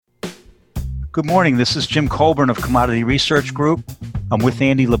Good morning. This is Jim Colburn of Commodity Research Group. I'm with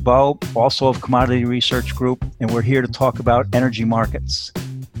Andy Lebow, also of Commodity Research Group, and we're here to talk about energy markets.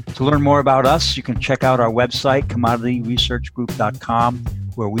 To learn more about us, you can check out our website, commodityresearchgroup.com,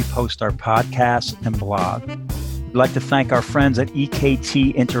 where we post our podcasts and blog. We'd like to thank our friends at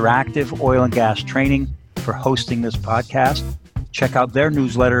EKT Interactive Oil and Gas Training for hosting this podcast. Check out their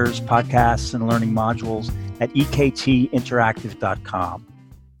newsletters, podcasts, and learning modules at ektinteractive.com.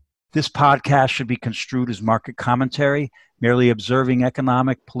 This podcast should be construed as market commentary, merely observing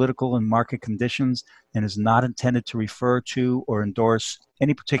economic, political, and market conditions, and is not intended to refer to or endorse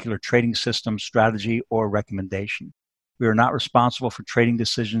any particular trading system, strategy, or recommendation. We are not responsible for trading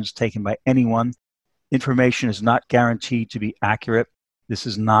decisions taken by anyone. Information is not guaranteed to be accurate. This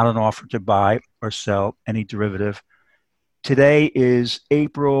is not an offer to buy or sell any derivative. Today is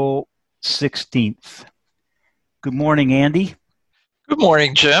April 16th. Good morning, Andy. Good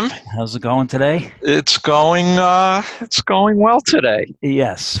morning, Jim. How's it going today? It's going well today.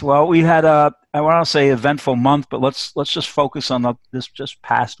 Yes. Well, we had I want to say eventful month, but let's just focus on this just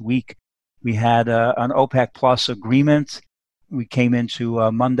past week. We had an OPEC Plus agreement. We came into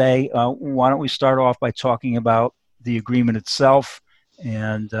Monday. Why don't we start off by talking about the agreement itself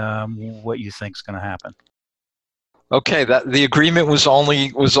and what you think is going to happen? Okay, the agreement was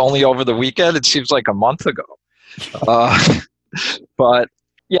only over the weekend. It seems like a month ago. But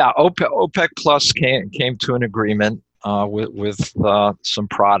yeah, OPEC Plus came to an agreement with some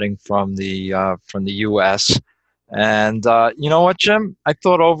prodding from the U.S. And you know what, Jim? I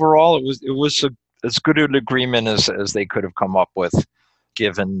thought overall it was as good an agreement as they could have come up with,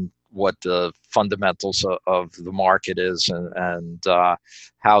 given what the fundamentals of the market is and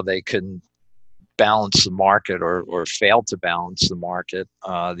how they can balance the market or fail to balance the market.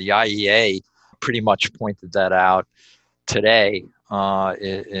 The IEA pretty much pointed that out today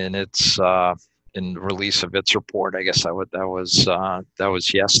in its in release of its report. I guess that was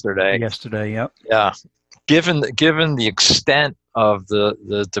yesterday. Yesterday, yep. Yeah. Given the extent of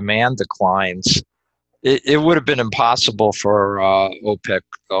the demand declines, it would have been impossible for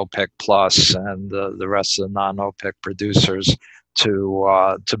OPEC Plus and the rest of the non-OPEC producers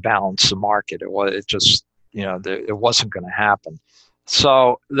to balance the market. It just it wasn't going to happen.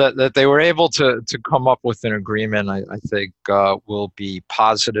 So that they were able to come up with an agreement, I think will be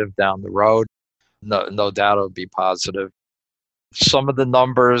positive down the road. No doubt it'll be positive. Some of the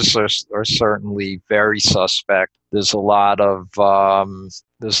numbers are certainly very suspect. There's a lot of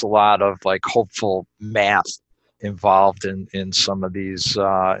like hopeful math involved in some of these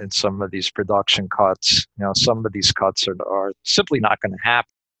production cuts. Some of these cuts are simply not going to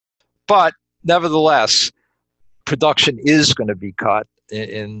happen. But nevertheless, production is going to be cut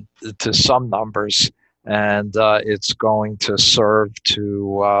to some numbers, and it's going to serve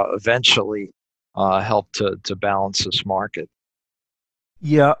to eventually help to balance this market.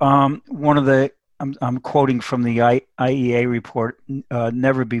 Yeah, I'm quoting from the IEA report.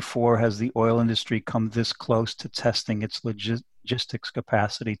 Never before has the oil industry come this close to testing its logistics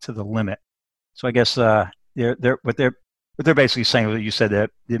capacity to the limit. So I guess they're basically saying what you said,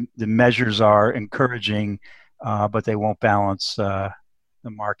 that the measures are encouraging, but they won't balance the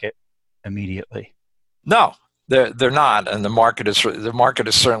market immediately. No, they're not, and the market is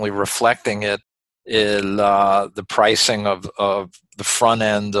certainly reflecting it in the pricing of the front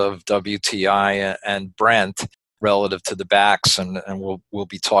end of WTI and Brent relative to the backs, and we'll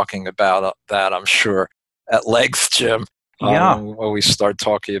be talking about that, I'm sure, at length, Jim. Yeah. When we start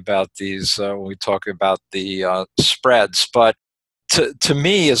talking about these, when we talk about the spreads, but. To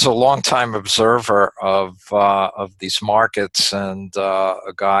me, as a longtime observer of these markets and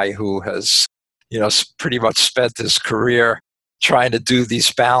a guy who has, pretty much spent his career trying to do these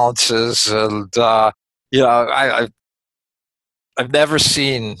balances, and I've never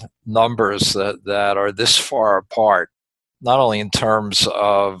seen numbers that are this far apart. Not only in terms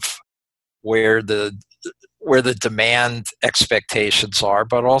of where the demand expectations are,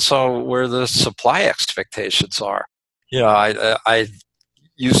 but also where the supply expectations are. I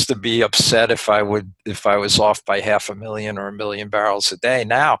used to be upset if I was off by 500,000 or 1 million barrels a day.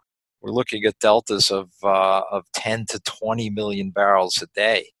 Now we're looking at deltas of 10 to 20 million barrels a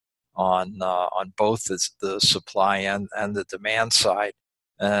day on both the supply and the demand side,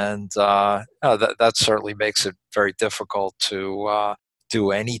 and that certainly makes it very difficult to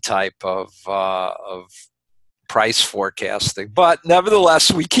do any type of price forecasting. But nevertheless,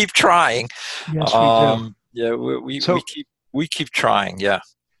 we keep trying. Yes, we do. Yeah, we keep trying. Yeah.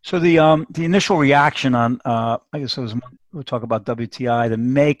 So the initial reaction on I guess we'll talk about WTI. The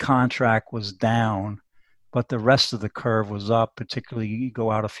May contract was down but the rest of the curve was up. Particularly, you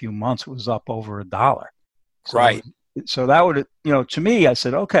go out a few months, it was up over $1. So, Right. so that would, to me, I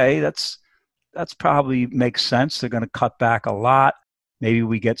said, okay, that's probably makes sense. They're going to cut back a lot. Maybe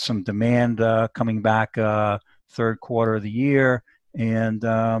we get some demand coming back third quarter of the year, and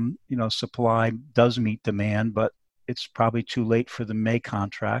supply does meet demand, but it's probably too late for the May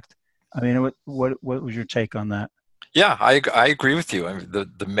contract. I mean, what was your take on that? Yeah, I agree with you. I mean,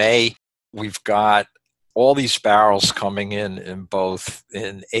 the May, we've got all these barrels coming in both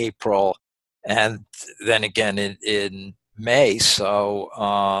in April and then again in May. So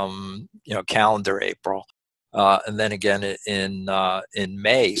calendar April, and then again in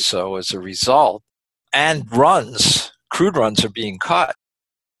May. So as a result, and crude runs are being cut.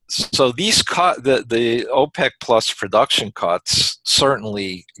 So the OPEC plus production cuts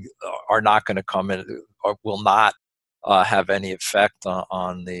certainly are not going to come in, or will not have any effect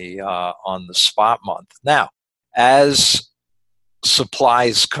on the spot month. Now, as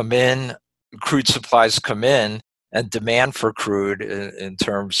supplies come in, crude supplies come in, and demand for crude in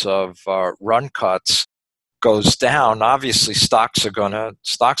terms of run cuts goes down, obviously stocks are going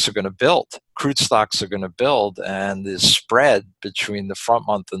to build. Crude stocks are going to build, and the spread between the front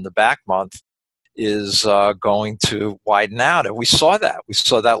month and the back month is going to widen out. And we saw that. We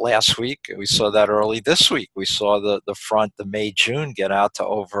saw that last week. We saw that early this week. We saw the May, June get out to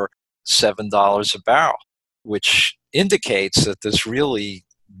over $7 a barrel, which indicates that there's really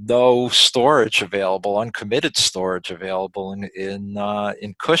no storage available, uncommitted storage available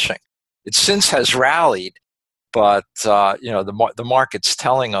in Cushing. It since has rallied, but the market's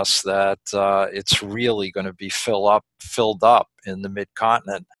telling us that it's really going to be filled up in the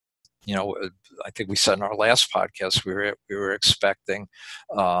mid-continent. I think we said in our last podcast we were expecting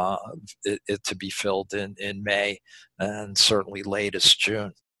it to be filled in May, and certainly latest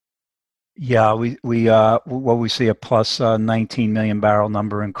June. Yeah, we see a plus 19 million barrel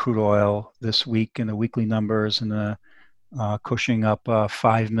number in crude oil this week in the weekly numbers, and the Cushing up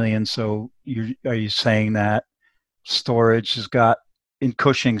 5 million. So are you saying that storage has got in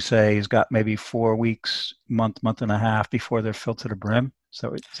Cushing, say, has got maybe 4 weeks, month and a half before they're filled to the brim?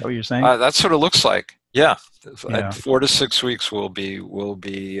 So is that what you're saying? That's what it looks like. Yeah. Yeah. 4 to 6 weeks will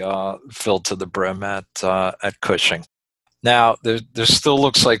be filled to the brim at Cushing. Now there still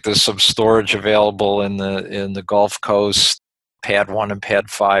looks like there's some storage available in the Gulf Coast, Pad 1 and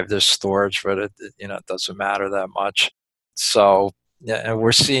Pad 5. There's storage, but it doesn't matter that much. So yeah, and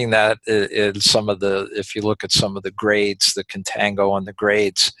we're seeing that in some of if you look at some of the grades, the contango on the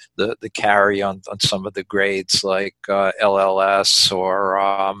grades, the carry on some of the grades like LLS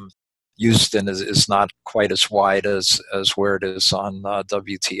or Houston is not quite as wide as where it is on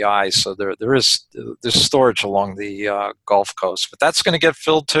WTI. So there's storage along the Gulf Coast, but that's going to get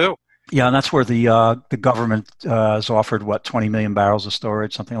filled too. Yeah, and that's where the government has offered 20 million barrels of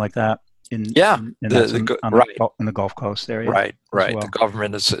storage, something like that. In the Gulf Coast area. Right. Well. The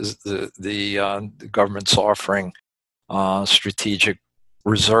government the government's offering strategic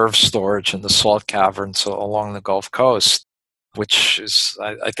reserve storage in the salt caverns along the Gulf Coast, which is,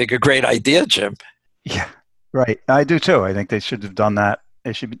 I think, a great idea, Jim. Yeah, right. I do too. I think they should have done that.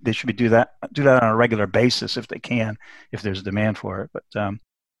 They should do that on a regular basis if they can, if there's demand for it. But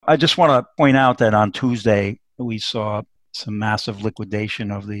I just want to point out that on Tuesday we saw some massive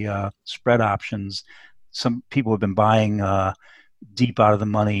liquidation of the spread options. Some people have been buying deep out of the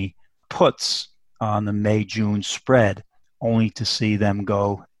money puts on the May-June spread, only to see them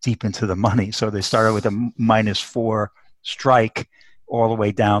go deep into the money. So they started with a -4 strike all the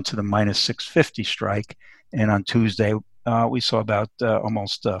way down to the -650 strike. And on Tuesday, we saw about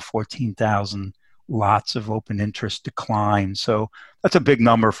almost 14,000 lots of open interest decline. So that's a big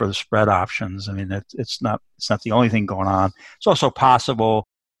number for the spread options. I mean, it's not the only thing going on. It's also possible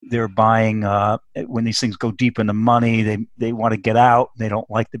they're buying when these things go deep in the money. They want to get out. They don't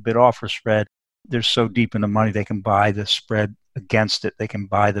like the bid offer spread. They're so deep in the money they can buy the spread against it. They can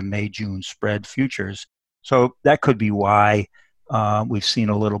buy the May-June spread futures. So that could be why we've seen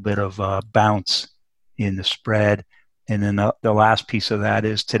a little bit of a bounce in the spread. And then the last piece of that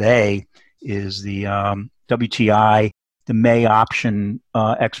is today is the WTI, the May option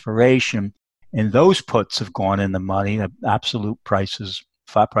expiration, and those puts have gone in the money. The absolute prices,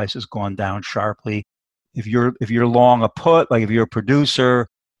 flat prices, gone down sharply. If you're long a put, like if you're a producer,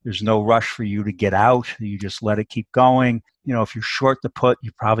 there's no rush for you to get out. You just let it keep going. If you're short the put,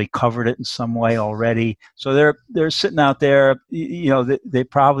 you probably covered it in some way already. So they're sitting out there. They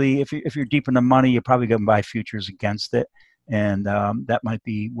probably, if you're deep in the money, you're probably going to buy futures against it, and that might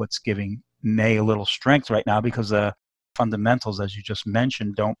be what's giving May a little strength right now, because the fundamentals, as you just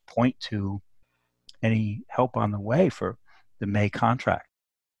mentioned, don't point to any help on the way for the May contract,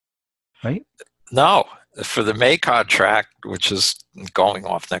 right? No, for the May contract, which is going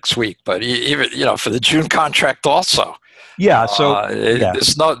off next week, but even for the June contract also. Yeah. So yeah.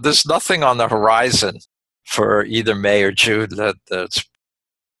 There's nothing on the horizon for either May or June that's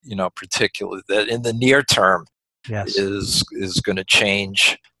particular that in the near term Yes. is going to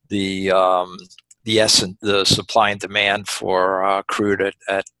change the the supply and demand for crude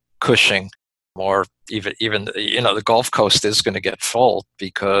at Cushing, or even the Gulf Coast is going to get full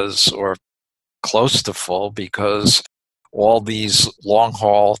or close to full, because all these long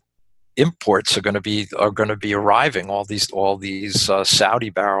haul imports are going to be arriving. All these Saudi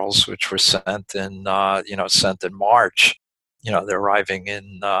barrels, which were sent in March, they're arriving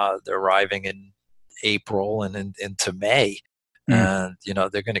in April and into May, and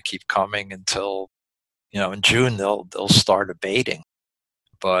they're going to keep coming until in June they'll start abating.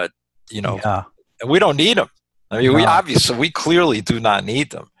 But yeah. and we don't need them. I mean, we clearly do not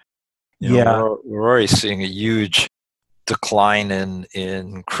need them. We're already seeing a huge decline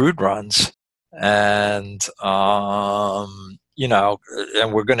in crude runs, and and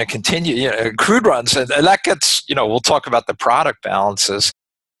we're going to continue crude runs, and that gets we'll talk about the product balances.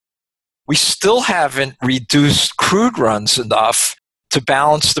 We still haven't reduced crude runs enough to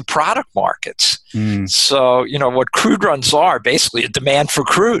balance the product markets. So what crude runs are basically a demand for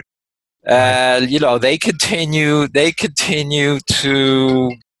crude, and they continue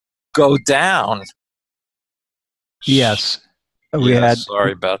to go down. Yes.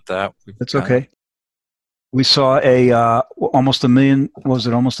 Sorry about that. It's okay. We saw almost a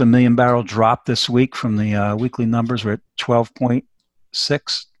million barrel drop this week from the weekly numbers. We're at 12.6,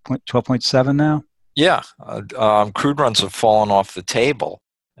 12.7 now. Yeah. Crude runs have fallen off the table,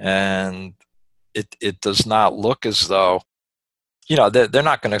 and it does not look as though, they're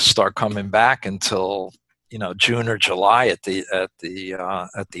not going to start coming back until, June or July at the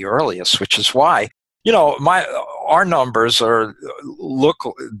earliest, which is why, our numbers look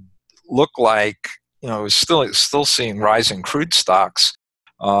like, we're still seeing rising crude stocks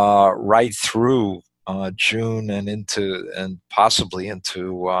right through June and possibly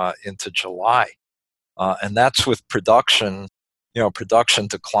into July, and that's with production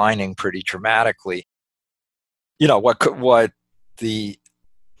declining pretty dramatically. What the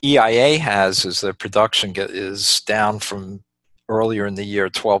EIA has is that production is down from earlier in the year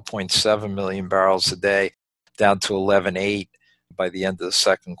 12.7 million barrels a day down to 11.8 by the end of the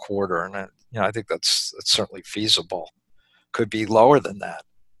second quarter, and I think that's certainly feasible. Could be lower than that.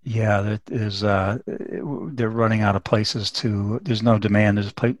 Yeah, they're running out of places there's no demand.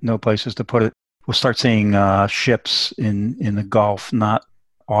 There's no places to put it. We'll start seeing ships in the Gulf not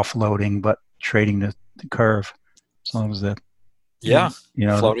offloading but trading the curve, as long as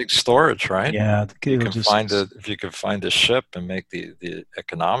floating storage, right? Yeah, if you can find a ship and make the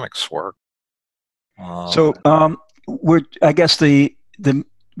economics work. So I guess we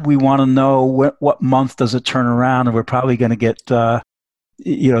want to know what month does it turn around, and we're probably going to get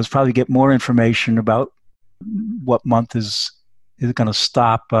get more information about what month is going to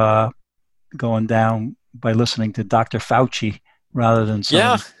stop going down by listening to Dr. Fauci rather than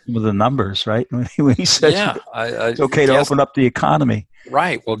some of the numbers, right? When he says it's okay to open up the economy.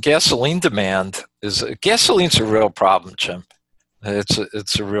 Right. Well, gasoline's a real problem, Jim.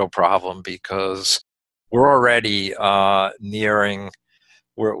 It's a real problem because we're already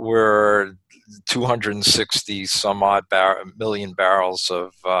we're 260 some odd million barrels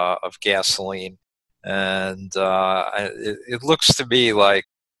of gasoline, and it looks to be like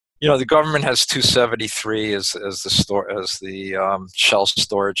the government has 273 as the Shell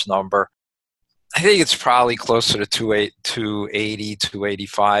storage number. I think it's probably closer to 280,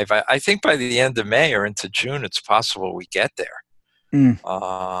 285. I think by the end of May or into June, it's possible we get there.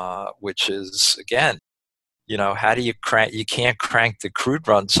 Which is, again, how do you crank? You can't crank the crude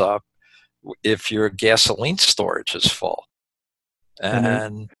runs up if your gasoline storage is full.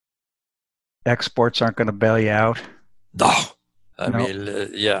 And exports aren't going to bail you out. No. I mean,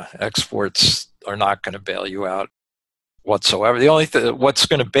 exports are not going to bail you out whatsoever. The only thing what's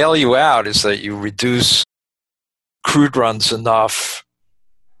going to bail you out is that you reduce crude runs enough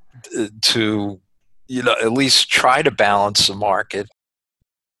to at least try to balance the market,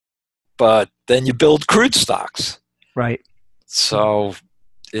 but then you build crude stocks, right? So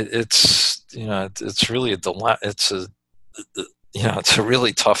it's really a dilemma. It's a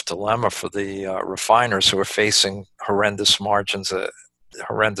really tough dilemma for the refiners who are facing horrendous margins as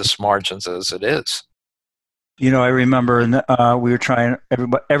it is. I remember we were trying.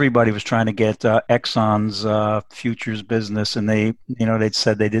 Everybody was trying to get Exxon's futures business, and they'd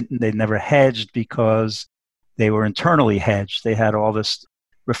said they never hedged because they were internally hedged. They had all this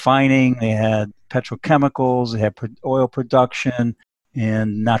refining, they had petrochemicals, they had oil production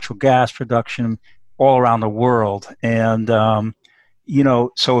and natural gas production all around the world, and so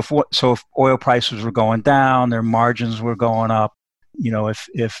if oil prices were going down, their margins were going up.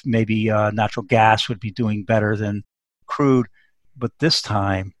 If maybe natural gas would be doing better than crude, but this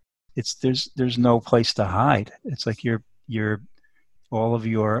time there's no place to hide. It's like your all of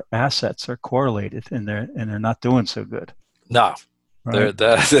your assets are correlated, and they're not doing so good. No, Right.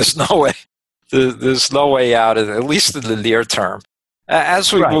 there's no way. There's no way out, at least in the near term.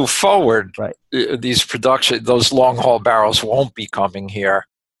 As we Right. move forward, Right. those long haul barrels won't be coming here.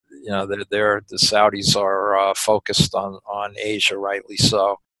 The Saudis are focused on Asia, rightly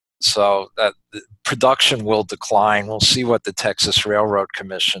so. So that the production will decline. We'll see what the Texas Railroad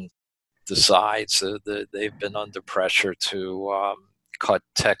Commission decides. They've been under pressure to cut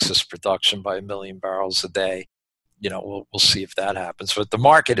Texas production by 1 million barrels a day. We'll see if that happens. But the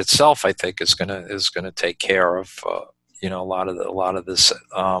market itself, I think, is gonna take care of a lot of this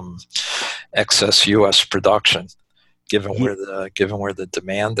excess U.S. production, given where the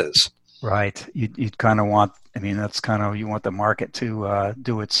demand is. Right. You'd kind of want. I mean, that's kind of, you want the market to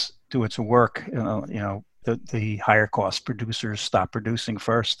do its work. The higher cost producers stop producing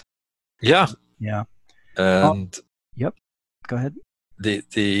first. Yeah, Yeah. Oh, and yep. Go ahead.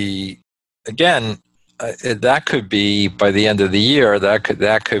 the again, that could be by the end of the year. That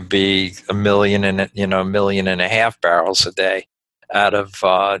could be 1.5 million barrels a day out of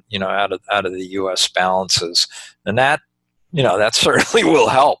the U.S. balances, and that certainly will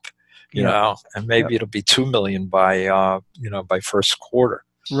help. And maybe it'll be 2 million by first quarter.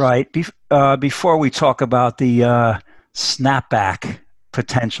 Right. Before we talk about the snapback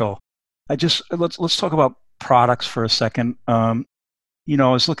potential, let's talk about products for a second. I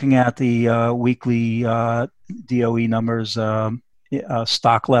was looking at the weekly DOE numbers,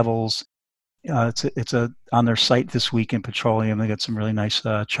 stock levels. It's on their site this week in petroleum. They got some really nice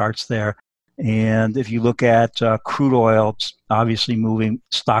charts there. And if you look at crude oil, it's obviously moving.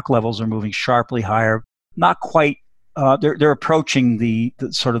 Stock levels are moving sharply higher. Not quite. They're approaching the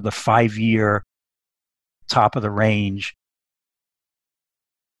sort of the 5-year top of the range.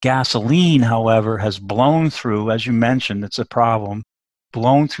 Gasoline, however, has blown through. As you mentioned, it's a problem.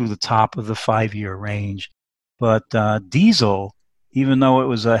 Blown through the top of the 5-year range. But diesel, even though it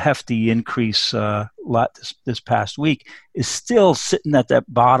was a hefty increase this past week, is still sitting at that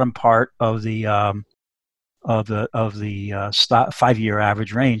bottom part of the 5-year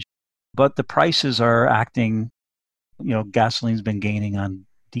average range. But the prices are acting. Gasoline's been gaining on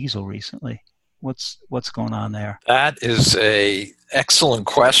diesel recently. What's going on there? That is a excellent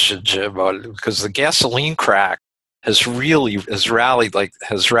question, Jim, because the gasoline crack has rallied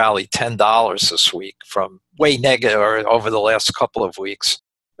 $10 this week from way negative, or over the last couple of weeks.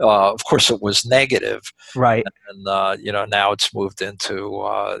 Of course, it was negative, right? And now it's moved into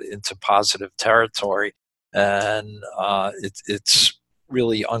positive territory, and it's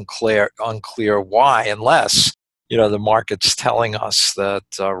really unclear why, unless the market's telling us that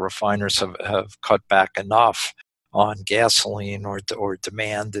refiners have cut back enough on gasoline, or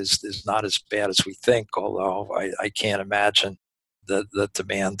demand is not as bad as we think, although I can't imagine that the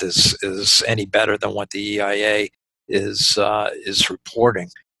demand is any better than what the EIA is reporting.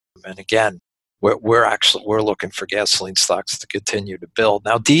 And again, we're looking for gasoline stocks to continue to build.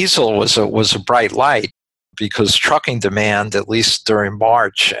 Now, diesel was a bright light because trucking demand, at least during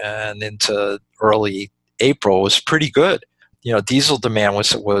March and into early April, was pretty good. Diesel demand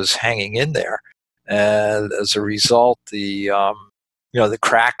was hanging in there. And as a result, the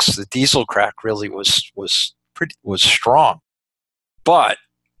diesel crack really was strong. But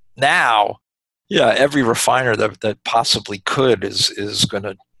now, every refiner that possibly could is going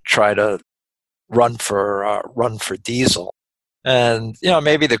to try to run for diesel, and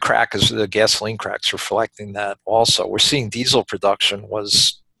maybe the gasoline cracks reflecting that also. We're seeing diesel production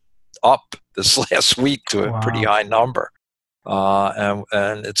was up this last week to a pretty high number.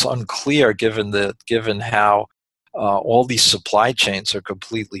 And it's unclear, given how all these supply chains are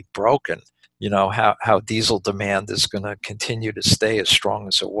completely broken, how diesel demand is going to continue to stay as strong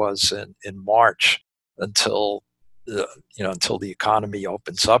as it was in March until the economy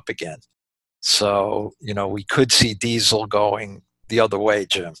opens up again. So we could see diesel going the other way,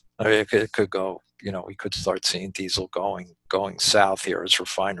 Jim. I mean, it could go. We could start seeing diesel going south here as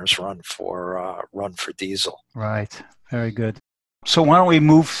refiners run for diesel. Right. Very good. So why don't we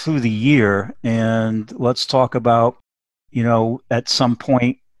move through the year and let's talk about, at some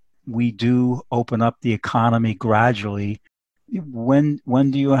point we do open up the economy gradually. When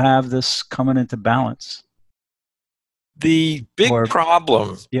do you have this coming into balance? The big Or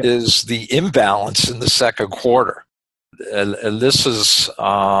problem yeah, is the imbalance in the second quarter. And this is,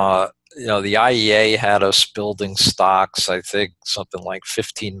 the IEA had us building stocks, I think something like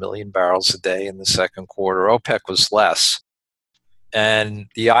 15 million barrels a day in the second quarter. OPEC was less. And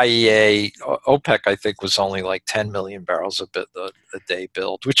the IEA, OPEC, I think, was only like 10 million barrels a day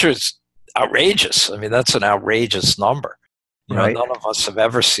build, which is outrageous. I mean, that's an outrageous number. right. None of us have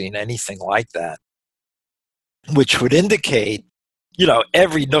ever seen anything like that, which would indicate,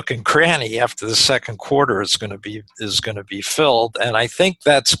 every nook and cranny after the second quarter is going to be filled, and I think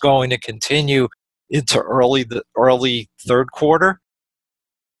that's going to continue into the early third quarter.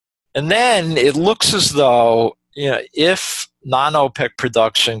 And then it looks as though, if non-OPEC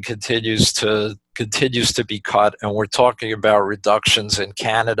production continues to be cut, and we're talking about reductions in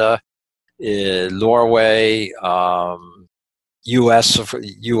Canada, in Norway, U.S.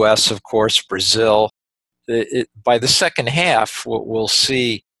 of course, Brazil. By the second half, we'll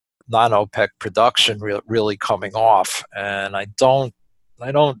see non-OPEC production really coming off, and I don't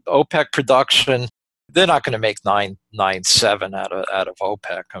OPEC production. They're not going to make 9.7 out of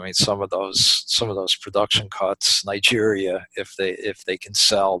OPEC. I mean, some of those production cuts. Nigeria, if they can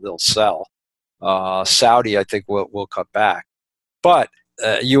sell, they'll sell. Saudi, I think, will cut back, but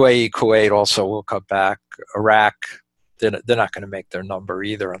UAE, Kuwait also will cut back. Iraq, they're not going to make their number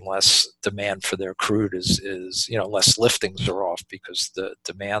either unless demand for their crude is less liftings are off because the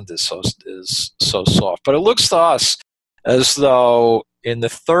demand is so soft. But it looks to us as though in the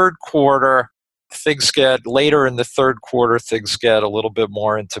third quarter, later in the third quarter, things get a little bit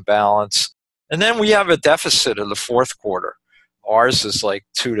more into balance. And then we have a deficit in the fourth quarter. Ours is like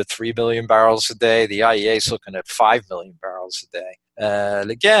 2 to 3 million barrels a day. The IEA is looking at 5 million barrels a day. And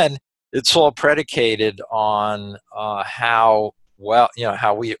again, it's all predicated on how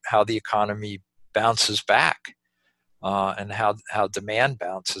the economy bounces back and how demand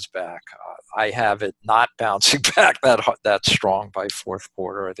bounces back. I have it not bouncing back that strong by fourth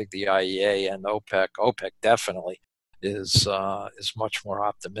quarter. I think the IEA and OPEC definitely is much more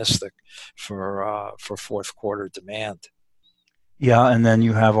optimistic for fourth quarter demand. Yeah, and then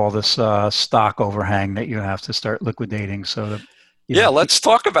you have all this stock overhang that you have to start liquidating. So that let's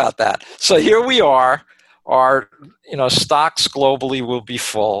talk about that. So here we are. Our stocks globally will be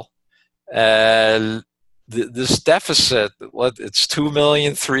full, and this deficit, it's 2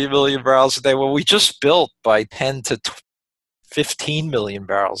 million, 3 million barrels a day. Well, we just built by 10 to 15 million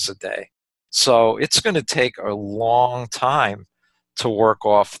barrels a day. So it's going to take a long time to work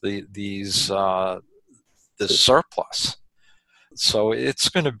off this surplus. So it's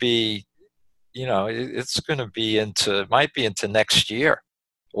going to be, might be into next year,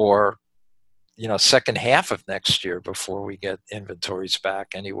 or second half of next year before we get inventories back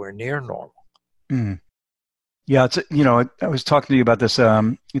anywhere near normal. Mm. Yeah, I was talking to you about this.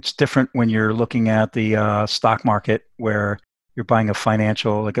 It's different when you're looking at the stock market where you're buying a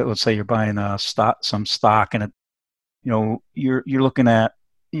financial, like let's say you're buying some stock, and you're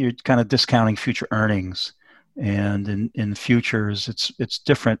kind of discounting future earnings. And in futures, it's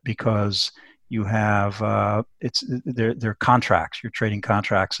different because you have they're contracts. You're trading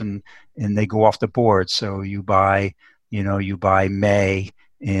contracts, and they go off the board. So you buy May,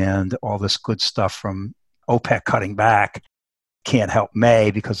 and all this good stuff from OPEC cutting back can't help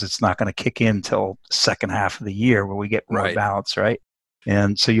May because it's not going to kick in till second half of the year where we get more balance, right?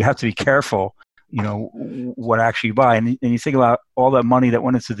 And so you have to be careful, what actually you buy. And you think about all that money that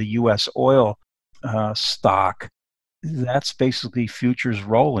went into the U.S. oil stock, that's basically futures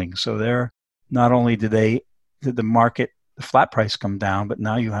rolling. So they're not only did the market, the flat price come down, but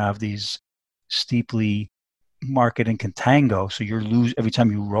now you have these steeply market in contango. So every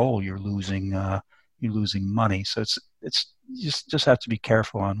time you roll, you're losing money. So it's just have to be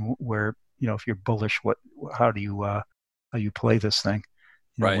careful on where, if you're bullish, how do you play this thing?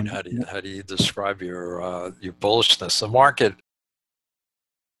 Right. How do you describe your bullishness?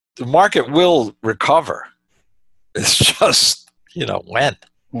 The market will recover. It's just,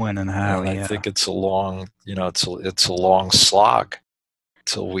 when and how. I think it's a long, it's a long slog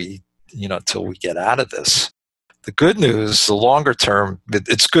till we get out of this. The good news, the longer term,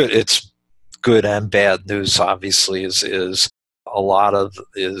 it's good. It's good and bad news. Obviously, is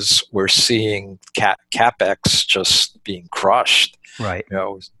we're seeing capex just being crushed. Right.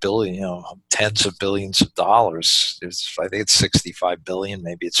 Tens of billions of dollars. I think it's 65 billion.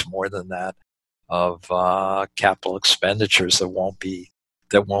 Maybe it's more than that. capital expenditures that won't be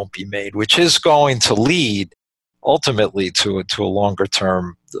made, which is going to lead ultimately to a longer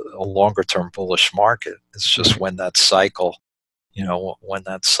term bullish market. It's just when that cycle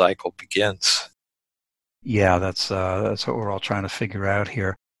begins. Yeah, that's what we're all trying to figure out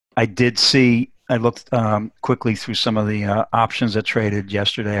here. I looked quickly through some of the options that traded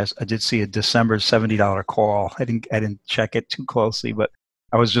yesterday. I did see a December $70 call. I didn't check it too closely, but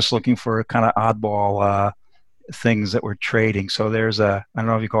I was just looking for kind of oddball things that were trading. So there's I don't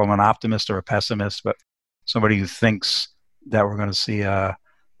know if you call him an optimist or a pessimist, but somebody who thinks that we're going to see a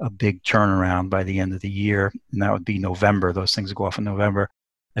big turnaround by the end of the year, and that would be November. Those things go off in November.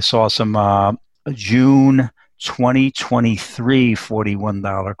 I saw some June 2023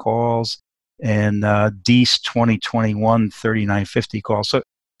 $41 calls and DEES 2021 $39.50 calls.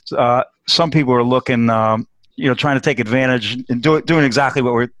 So some people are looking, trying to take advantage and doing exactly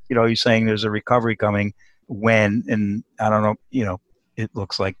what you're saying. There's a recovery coming. When, and I don't know, it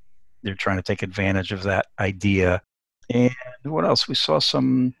looks like they're trying to take advantage of that idea. And what else? We saw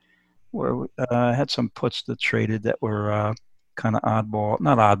had some puts that traded that were kind of oddball,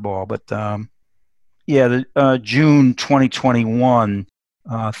 not oddball, but the June 2021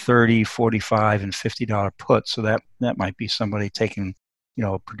 $30, $45, and $50 puts. So that might be somebody taking,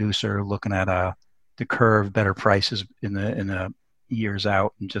 a producer looking at the curve, better prices in the years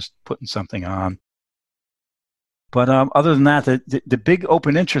out, and just putting something on. But other than that, the big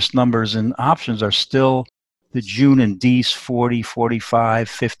open interest numbers and options are still the June and DEES 40, 45,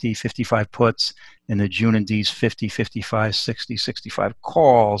 50, 55 puts, and the June and DEES 50, 55, 60, 65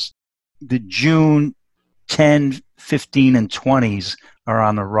 calls. The June 10, 15, and 20s are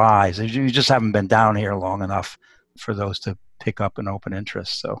on the rise. You just haven't been down here long enough for those to pick up an open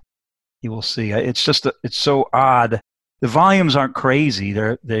interest. So you will see. It's so odd. The volumes aren't crazy.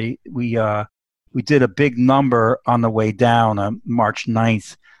 We did a big number on the way down on March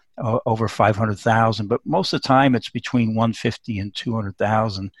 9th, over 500,000, but most of the time it's between 150 and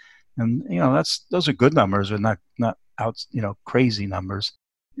 200,000. And, those are good numbers, but not out, crazy numbers.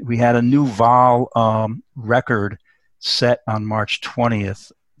 We had a new vol record set on March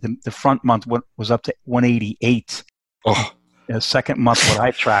 20th. The front month was up to 188. Oh. The second month, what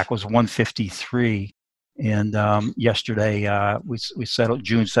I tracked was 153. And yesterday,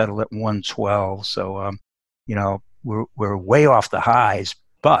 June settled at 112. So, we're way off the highs,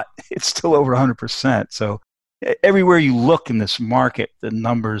 but it's still over 100%. So everywhere you look in this market, the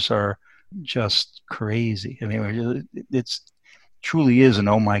numbers are just crazy. I mean, it's truly is an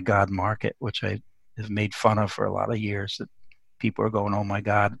oh my God market, which I have made fun of for a lot of years. That people are going, oh my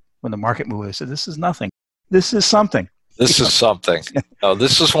God, when the market moves, they said, this is nothing. This is something. This is something. No,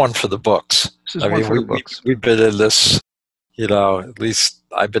 this is one for the books. We've been in this, at least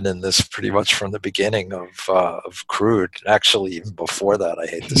I've been in this pretty much from the beginning of crude. Actually, even before that, I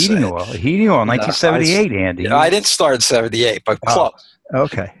hate to say it. Heating oil, 1978, Andy. I didn't start in 78, but close.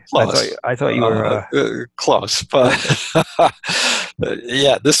 Okay. Close. I thought you were... close, but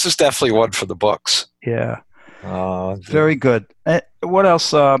yeah, this is definitely one for the books. Yeah. Very good. What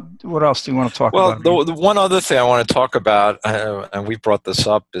else? What else do you want to talk about? Well, the one other thing I want to talk about, and we brought this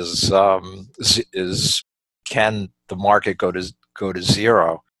up, is can the market go to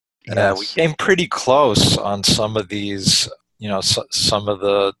zero? Yes. We came pretty close on some of these. Some of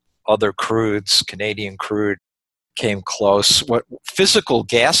the other crudes, Canadian crude, came close. What physical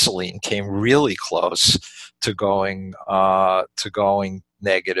gasoline came really close to going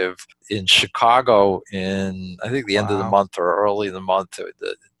negative. In Chicago, in I think the end of the month or early in the month,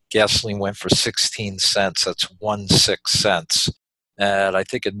 the gasoline went for 16 cents. That's 16 cents. And I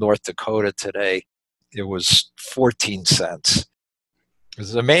think in North Dakota today, it was 14 cents.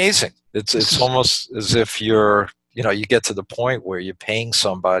 It's amazing. It's almost as if you get to the point where you're paying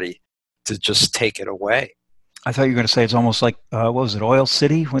somebody to just take it away. I thought you were going to say it's almost like, what was it, Oil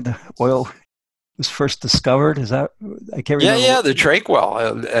City, when the oil was first discovered? Is that, I can't remember. Yeah, the Drake well.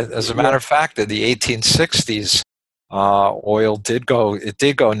 As a matter of fact, in the 1860s, oil did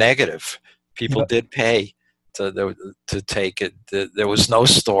go negative. People did pay to take it. There was no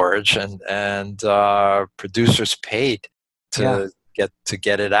storage, and producers paid to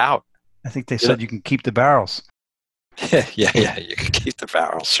get it out. I think they said you can keep the barrels. Yeah, you can keep the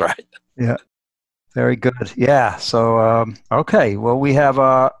barrels, right? Yeah. Very good. Yeah. So, okay. Well, we had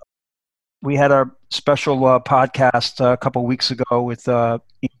our special podcast a couple of weeks ago with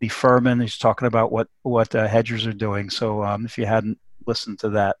Andy Furman. He's talking about what hedgers are doing. So if you hadn't listened to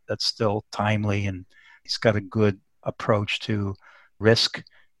that, that's still timely, and he's got a good approach to risk,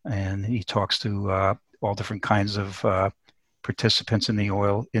 and he talks to all different kinds of participants in the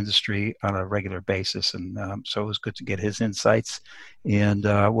oil industry on a regular basis. And so it was good to get his insights. And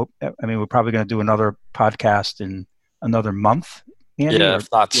we're probably going to do another podcast in another month, Andy. Yeah, if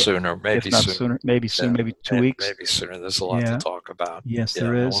not sooner, maybe if not sooner. maybe soon, maybe 2 weeks. Maybe sooner. There's a lot to talk about. Yes,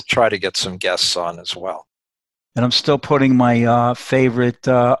 there is. We'll try to get some guests on as well. And I'm still putting my favorite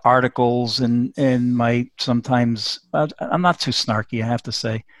articles and my sometimes I'm not too snarky, I have to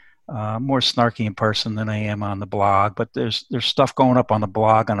say. More snarky in person than I am on the blog, but there's stuff going up on the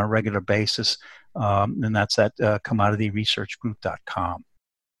blog on a regular basis, and that's at commodityresearchgroup.com.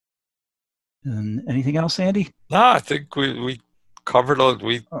 And anything else, Andy? No, I think we covered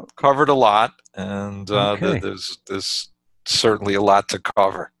a lot, and there's certainly a lot to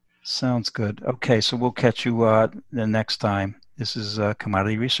cover. Sounds good. Okay, so we'll catch you the next time. This is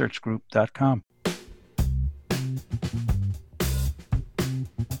commodityresearchgroup.com.